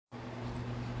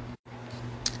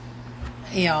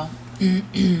Hey y'all.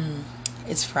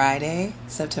 It's Friday,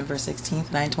 September 16th,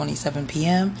 9:27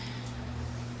 p.m.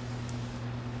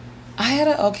 I had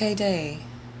an okay day.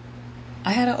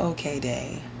 I had an okay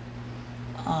day.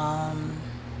 Um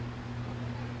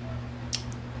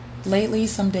Lately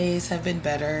some days have been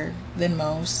better than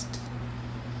most,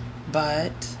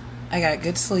 but I got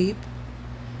good sleep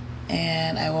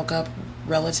and I woke up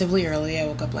relatively early. I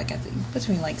woke up like I think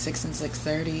between like 6 and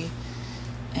 6:30,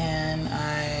 and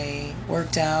I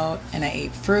worked out and I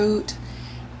ate fruit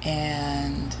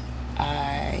and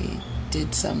I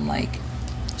did some like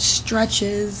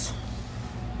stretches.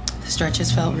 The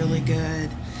stretches felt really good.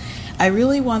 I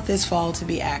really want this fall to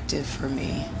be active for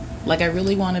me. Like, I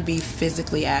really want to be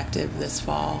physically active this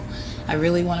fall. I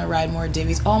really want to ride more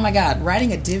divvies. Oh my God,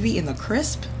 riding a divvy in the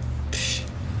crisp? Psh,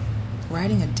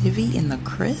 riding a divvy in the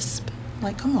crisp?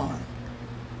 Like, come on.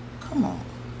 Come on.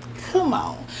 Come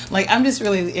on. Like, I'm just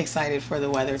really excited for the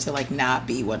weather to, like, not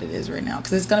be what it is right now.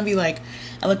 Because it's going to be like,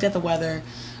 I looked at the weather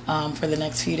for the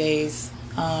next few days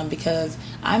because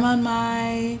I'm on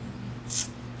my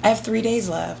I have 3 days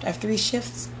left. I have 3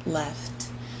 shifts left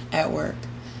at work.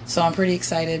 So I'm pretty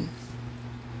excited.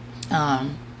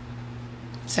 Um,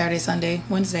 Saturday, Sunday,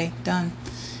 Wednesday, done.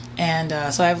 And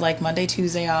so I have like Monday,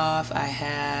 Tuesday off.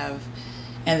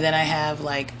 And then I have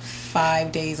like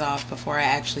 5 days off before I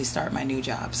actually start my new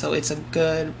job. So it's a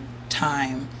good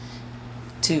time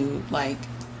to like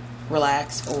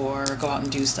relax or go out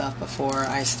and do stuff before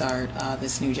I start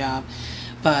this new job.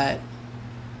 But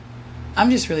I'm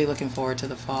just really looking forward to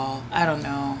the fall. I don't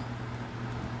know.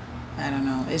 I don't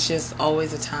know. It's just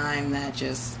always a time that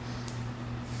just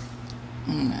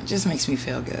makes me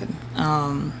feel good.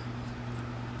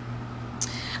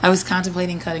 I was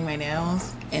contemplating cutting my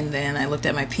nails, and then I looked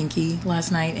at my pinky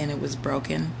last night, and it was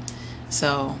broken.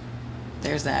 So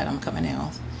there's that. I'm cutting my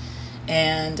nails.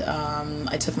 And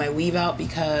I took my weave out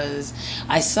because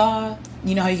I saw,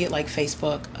 you know how you get like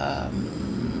Facebook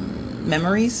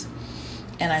memories?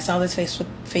 And I saw this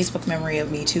Facebook memory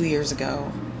of me 2 years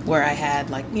ago where I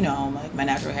had like, like my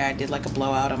natural hair. I did like a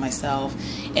blowout on myself,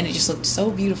 and it just looked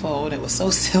so beautiful, and it was so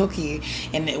silky,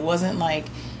 and it wasn't like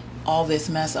all this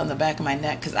mess on the back of my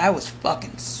neck because I was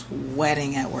fucking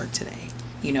sweating at work today.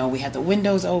 We had the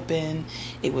windows open.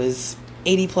 It was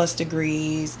 80 plus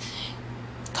degrees.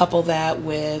 Couple that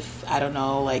with, I don't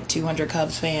know, like 200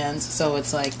 Cubs fans. So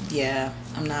it's like, yeah,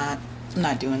 I'm not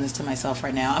doing this to myself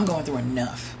right now. I'm going through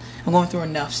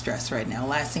enough stress right now.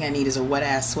 Last thing I need is a wet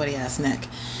ass, sweaty ass neck.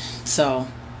 So,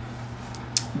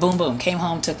 boom, boom. Came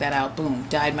home, took that out. Boom.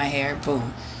 Dyed my hair.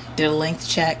 Boom. Did a length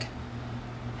check.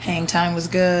 Hang time was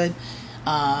good.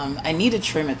 I need to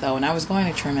trim it though, and I was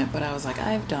going to trim it, but I was like,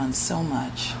 I've done so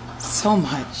much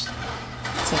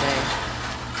today.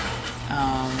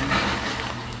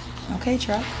 Okay,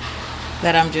 truck.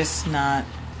 That I'm just not.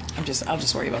 I'll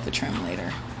just worry about the trim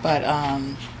later. But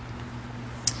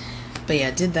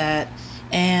yeah, did that,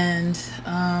 and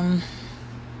I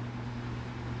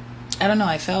don't know.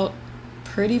 I felt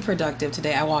pretty productive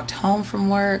today. I walked home from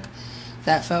work.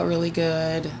 That felt really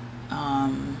good.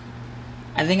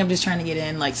 I think I'm just trying to get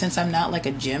in, like, since I'm not like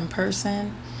a gym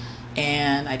person,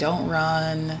 and I don't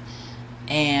run,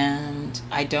 and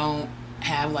I don't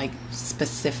have like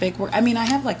specific work. I mean, I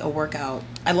have like a workout.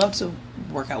 I love to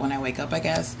work out when I wake up, I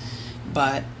guess,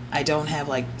 but I don't have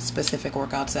like specific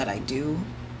workouts that I do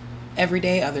every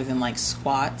day other than like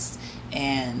squats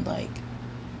and like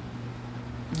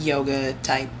yoga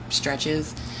type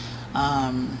stretches.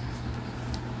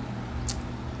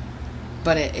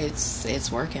 But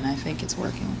it's working. I think it's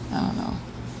working. I don't know.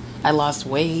 I lost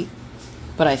weight,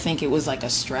 but I think it was like a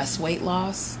stress weight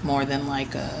loss more than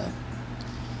like a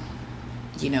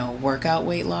workout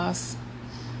weight loss.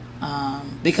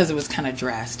 Because it was kind of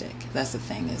drastic. That's the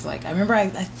thing, is like, I remember,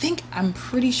 I'm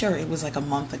pretty sure it was like a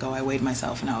month ago I weighed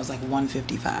myself and I was like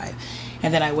 155.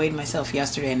 And then I weighed myself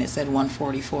yesterday and it said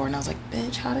 144. And I was like,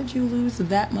 bitch, how did you lose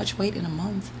that much weight in a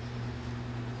month?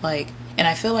 Like, and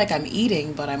I feel like I'm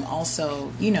eating, but I'm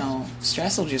also,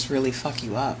 stress will just really fuck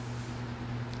you up.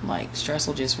 Like, stress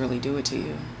will just really do it to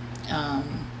you.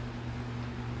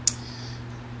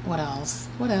 What else?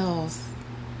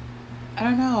 I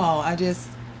don't know.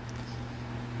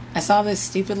 I saw this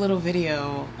stupid little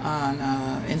video on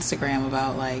Instagram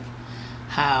about like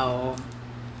how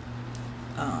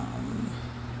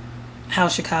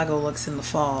Chicago looks in the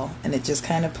fall, and it just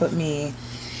kind of put me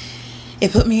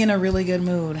in a really good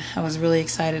mood. I was really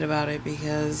excited about it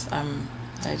because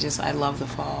I love the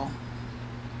fall.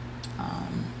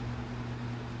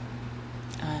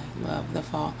 I love the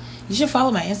fall. You should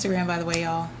follow my Instagram, by the way,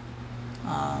 y'all.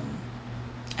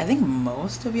 I think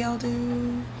most of y'all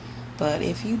do. But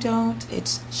if you don't,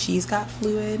 she's got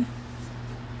fluid.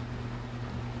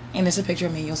 And it's a picture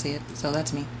of me, you'll see it. So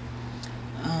that's me.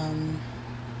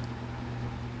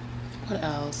 What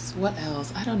else? What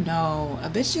else? I don't know.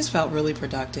 A bitch just felt really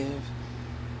productive.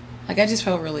 Like, I just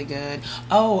felt really good.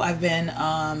 Oh, I've been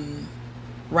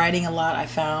writing a lot. I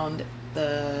found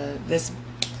this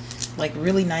like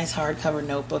really nice hardcover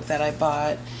notebook that I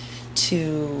bought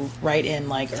to write in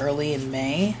like early in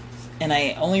May. And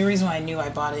only reason why I knew I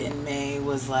bought it in May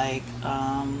was like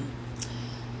I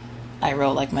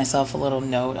wrote like myself a little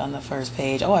note on the first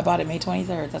page. Oh, I bought it May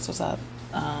 23rd. That's what's up.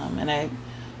 And I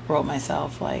wrote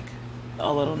myself like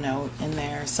a little note in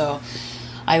there. So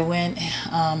I went,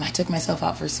 I took myself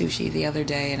out for sushi the other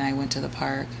day, and I went to the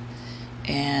park,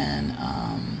 and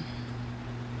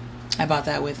I bought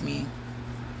that with me.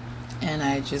 And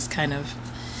I just kind of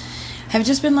have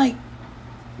just been like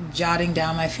jotting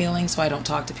down my feelings so I don't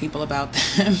talk to people about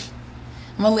them.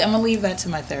 I'm gonna leave that to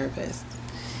my therapist.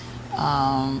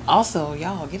 Also,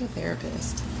 y'all, get a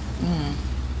therapist.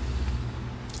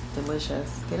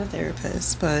 Delicious. Get a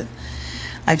therapist. But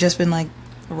I've just been like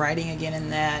writing again in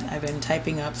that. I've been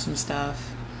typing up some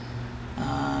stuff.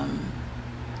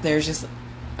 There's just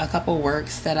a couple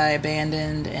works that I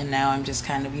abandoned, and now I'm just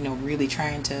kind of, really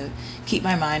trying to keep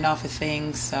my mind off of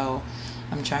things. So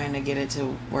I'm trying to get it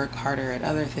to work harder at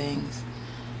other things.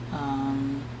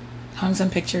 Hung some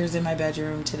pictures in my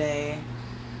bedroom today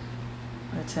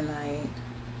or tonight.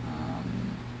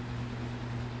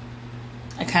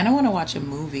 I kind of want to watch a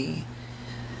movie.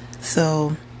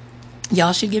 So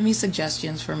y'all should give me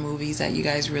suggestions for movies that you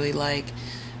guys really like,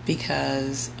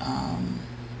 because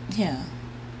yeah,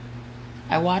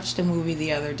 I watched a movie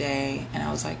the other day and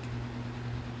I was like,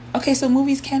 okay, so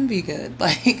movies can be good.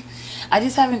 Like, I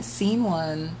just haven't seen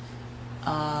one.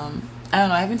 I don't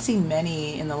know, I haven't seen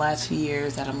many in the last few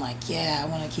years that I'm like, yeah, I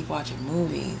want to keep watching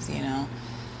movies,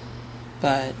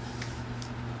 but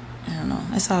I don't know,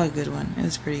 I saw a good one. It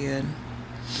was pretty good.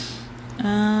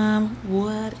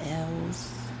 What else?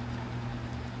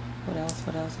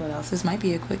 What else? This might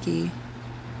be a quickie.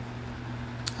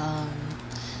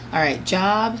 Alright,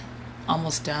 job,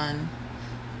 almost done.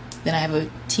 Then I have a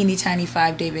teeny tiny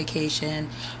 5-day vacation.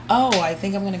 Oh, I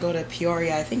think I'm going to go to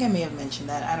Peoria. I think I may have mentioned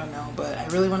that. I don't know. But I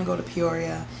really want to go to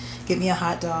Peoria. Get me a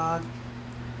hot dog,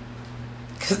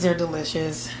 because they're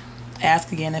delicious.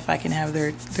 Ask again if I can have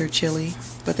their chili,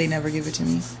 but they never give it to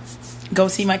me. Go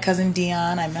see my cousin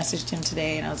Dion. I messaged him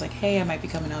today and I was like, hey, I might be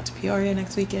coming out to Peoria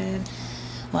next weekend.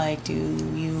 Like, do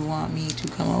you want me to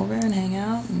come over and hang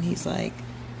out? And he's like,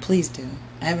 please do.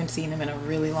 I haven't seen him in a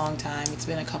really long time. It's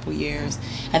been a couple years.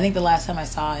 I think the last time I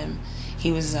saw him,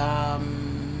 he was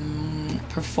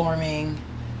performing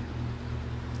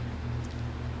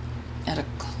at a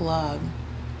club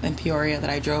in Peoria that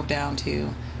I drove down to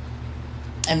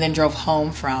and then drove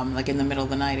home from, like in the middle of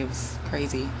the night. It was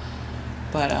crazy.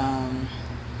 But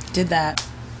did that,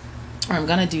 or I'm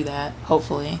gonna do that,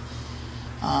 hopefully.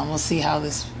 We'll see how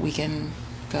this weekend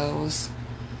goes.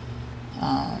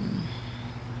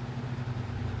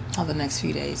 How the next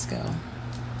few days go.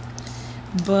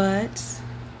 But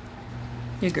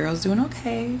your girl's doing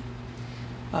okay.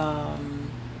 I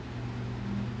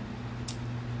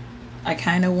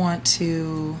kind of want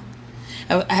to,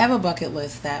 I have a bucket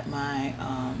list that my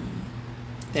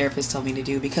therapist told me to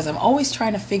do, because I'm always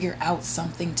trying to figure out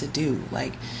something to do.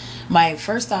 Like, my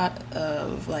first thought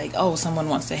of like, oh, someone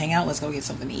wants to hang out, let's go get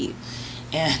something to eat.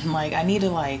 And like, I need to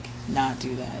like not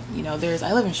do that.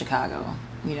 I live in Chicago,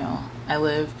 I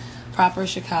live proper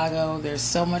Chicago. There's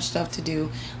so much stuff to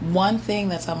do. One thing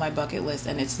that's on my bucket list,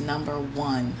 and it's number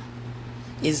one,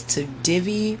 is to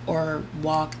divvy or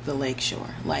walk the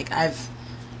lakeshore. Like, I've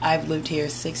lived here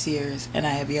 6 years and I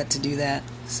have yet to do that.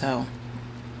 So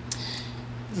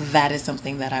that is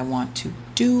something that I want to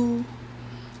do.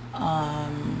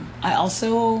 I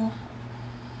also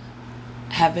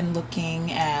have been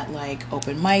looking at like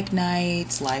open mic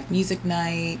nights, live music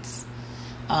nights.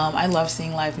 I love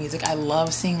seeing live music. I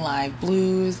love seeing live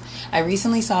blues. I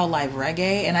recently saw live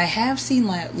reggae, and I have seen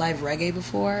live reggae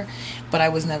before, but I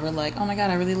was never like, oh my god,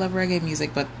 I really love reggae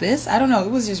music. But this, I don't know,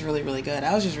 it was just really, really good.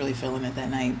 I was just really feeling it that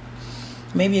night.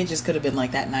 Maybe it just could have been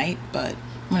like that night, but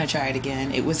I'm going to try it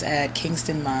again. It was at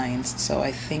Kingston Mines, so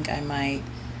I think I might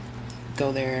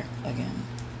go there again.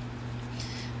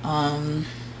 I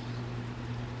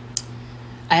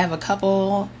have a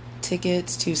couple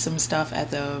tickets to some stuff at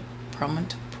the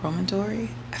Promontory.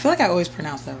 I feel like I always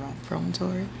pronounce that wrong.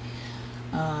 Promontory.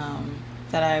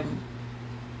 That I'm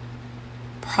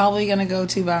probably gonna go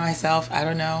to by myself. I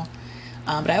don't know.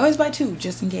 But I always buy two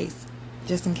just in case.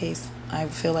 I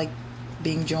feel like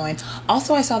being joined.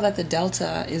 Also, I saw that the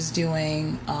Delta is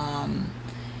doing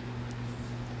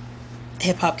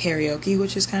hip hop karaoke,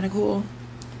 which is kind of cool.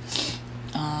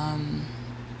 Um,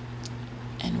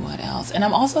 and what else? And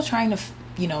I'm also trying to,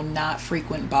 not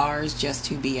frequent bars just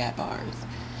to be at bars.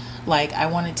 Like, I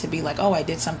want it to be like, oh, I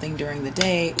did something during the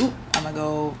day. Oop, I'm going to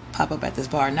go pop up at this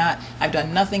bar. Not, I've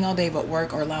done nothing all day but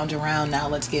work or lounge around. Now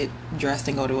let's get dressed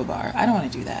and go to a bar. I don't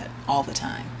want to do that all the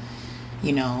time.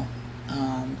 You know,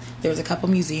 there's a couple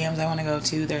museums I want to go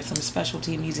to. There's some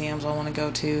specialty museums I want to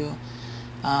go to.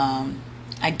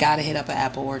 I got to hit up an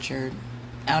apple orchard.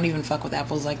 I don't even fuck with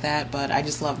apples like that, but I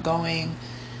just love going.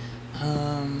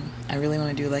 I really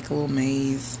want to do like a little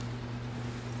maze.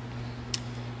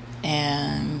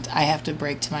 And I have to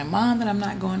break to my mom that I'm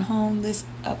not going home this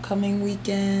upcoming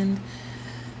weekend,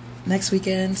 next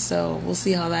weekend. So we'll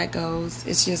see how that goes.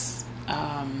 It's just,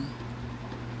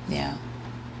 yeah,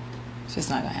 it's just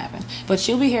not going to happen. But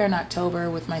she'll be here in October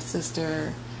with my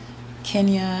sister,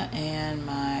 Kenya, and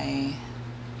my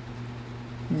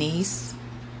niece.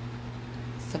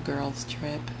 It's a girls'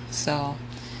 trip. So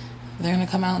they're going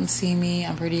to come out and see me.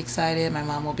 I'm pretty excited. My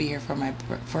mom will be here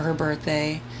for her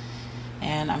birthday.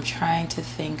 And I'm trying to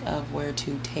think of where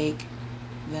to take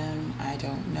them. I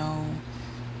don't know.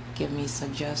 Give me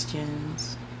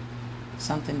suggestions.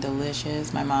 Something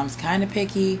delicious. My mom's kind of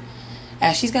picky.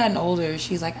 As she's gotten older,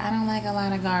 she's like, I don't like a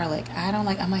lot of garlic. I'm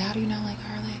like, how do you not like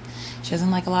garlic? She doesn't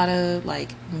like a lot of,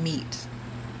 like, meat.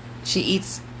 She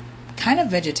eats kind of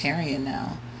vegetarian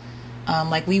now.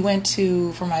 Like, we went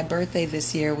to, for my birthday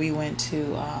this year, we went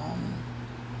to,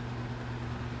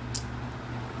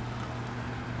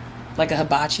 like a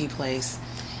hibachi place.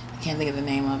 I can't think of the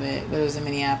name of it, but it was in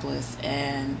Minneapolis,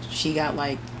 and she got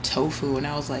like tofu, and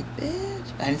I was like,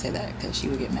 bitch. I didn't say that because she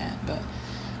would get mad, but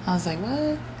I was like,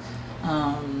 what?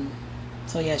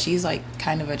 So yeah, she's like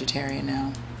kind of vegetarian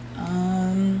now.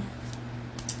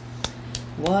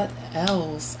 What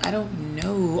else? I don't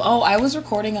know. Oh, I was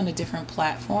recording on a different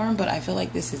platform, but I feel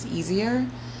like this is easier,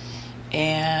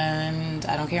 and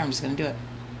I don't care. I'm just gonna do it.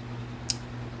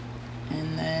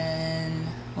 And then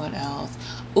what else?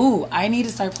 Ooh, I need to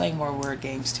start playing more word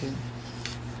games too.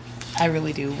 I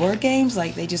really do. Word games,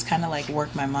 like, they just kind of like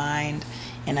work my mind,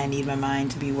 and I need my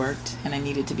mind to be worked, and I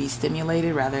need it to be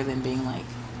stimulated rather than being like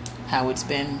how it's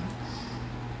been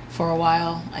for a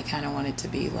while. I kind of want it to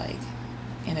be like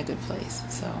in a good place.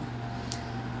 So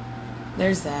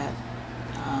there's that.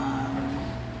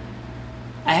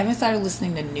 I haven't started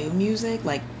listening to new music,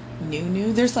 like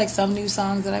new. There's like some new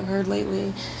songs that I've heard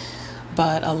lately,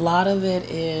 but a lot of it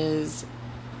is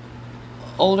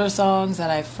older songs that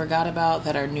I forgot about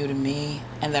that are new to me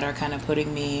and that are kind of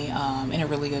putting me in a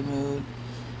really good mood.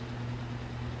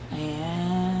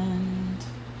 And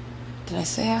did I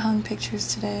say I hung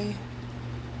pictures today?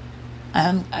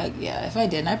 Yeah, if I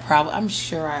didn't, I'm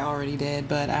sure I already did,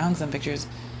 but I hung some pictures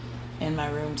in my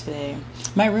room today.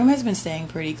 My room has been staying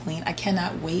pretty clean. I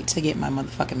cannot wait to get my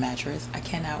motherfucking mattress. I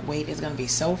cannot wait. It's going to be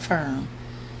so firm.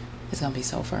 It's going to be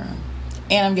so firm.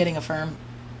 And I'm getting a firm,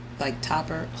 like,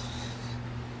 topper.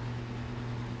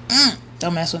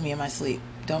 Don't mess with me in my sleep.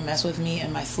 Don't mess with me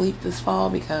in my sleep this fall,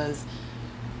 because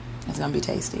it's going to be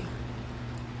tasty.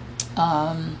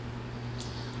 I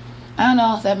don't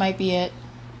know. That might be it.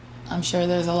 I'm sure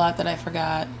there's a lot that I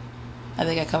forgot. I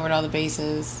think I covered all the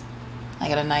bases. I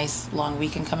got a nice long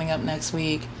weekend coming up next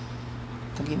week.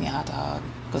 Go get me a hot dog.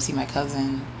 Go see my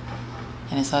cousin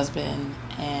and his husband.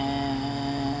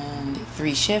 And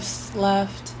 3 shifts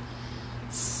left.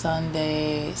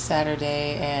 Sunday,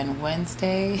 Saturday, and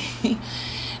Wednesday.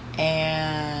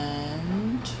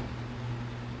 And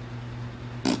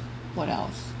what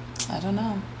else? I don't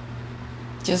know.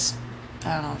 Just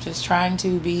trying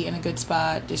to be in a good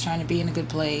spot. Just trying to be in a good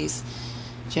place.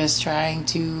 Just trying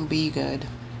to be good.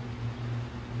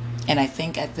 And I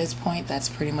think at this point, that's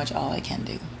pretty much all I can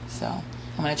do. So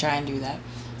I'm going to try and do that.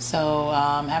 So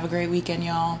have a great weekend,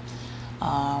 y'all.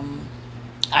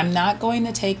 I'm not going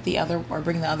to take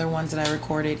bring the other ones that I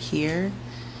recorded here,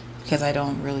 because I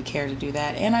don't really care to do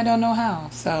that. And I don't know how.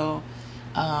 So,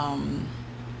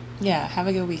 yeah, have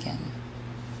a good weekend.